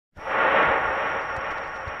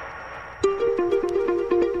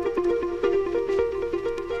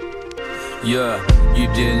Yeah, you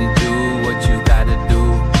didn't do what you gotta do.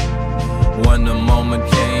 When the moment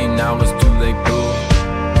came, now it's too late,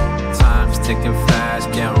 boo. Time's ticking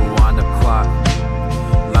fast, can't rewind the clock.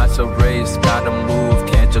 Life's a race, gotta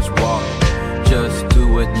move, can't just walk. Just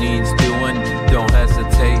do what needs doing, don't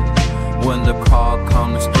hesitate. When the call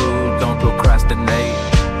comes through, don't procrastinate.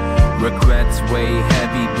 Regrets weigh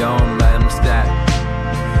heavy, don't let them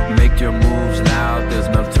stack. Make your moves now, there's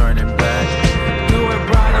no turning back. Do it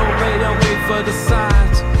right away, don't wait for the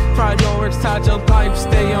signs. Prioritize your life,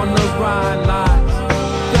 stay on the grind lines.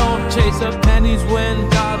 Don't chase the pennies when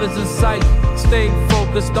dollars in sight. Stay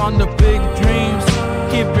focused on the big dreams,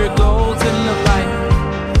 keep your goals in the light.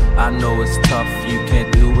 I know it's tough, you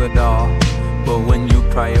can't do it all, but when you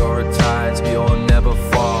prioritize, you'll never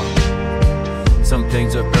fall. Some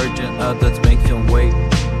things are urgent, others make them wait.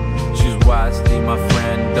 Choose wisely, my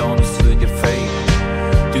friend, don't seal your fate.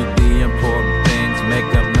 Do the important things, make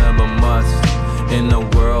them never must. In a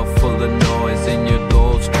world full of noise, in your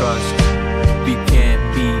goals trust. We can't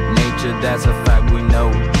beat nature, that's a fact we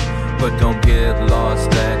know. But don't get lost,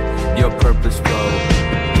 let your purpose flow.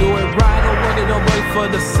 Do it right away, don't wait for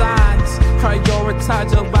the signs.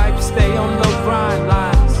 Prioritize your life, stay on the grind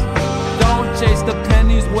lines. Don't chase the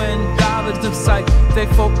pennies when dollars in sight. Stay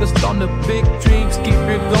focused on the big dreams, keep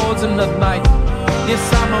your goals in the light. Yes,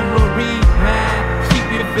 I'm a marine man, keep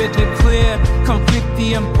your vision clear. Complete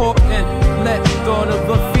the important, let go of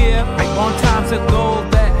the fear. On time's a goal,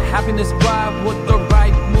 that happiness drive with the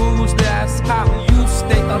right moves. That's how you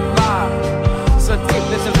stay alive. So take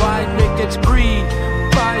this advice, make it greed.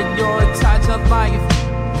 Prioritize your life,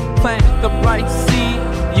 plant the right seed.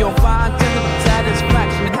 You'll find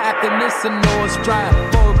satisfaction, happiness, and no strive.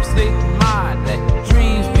 Focus in mind, let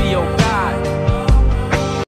dreams be your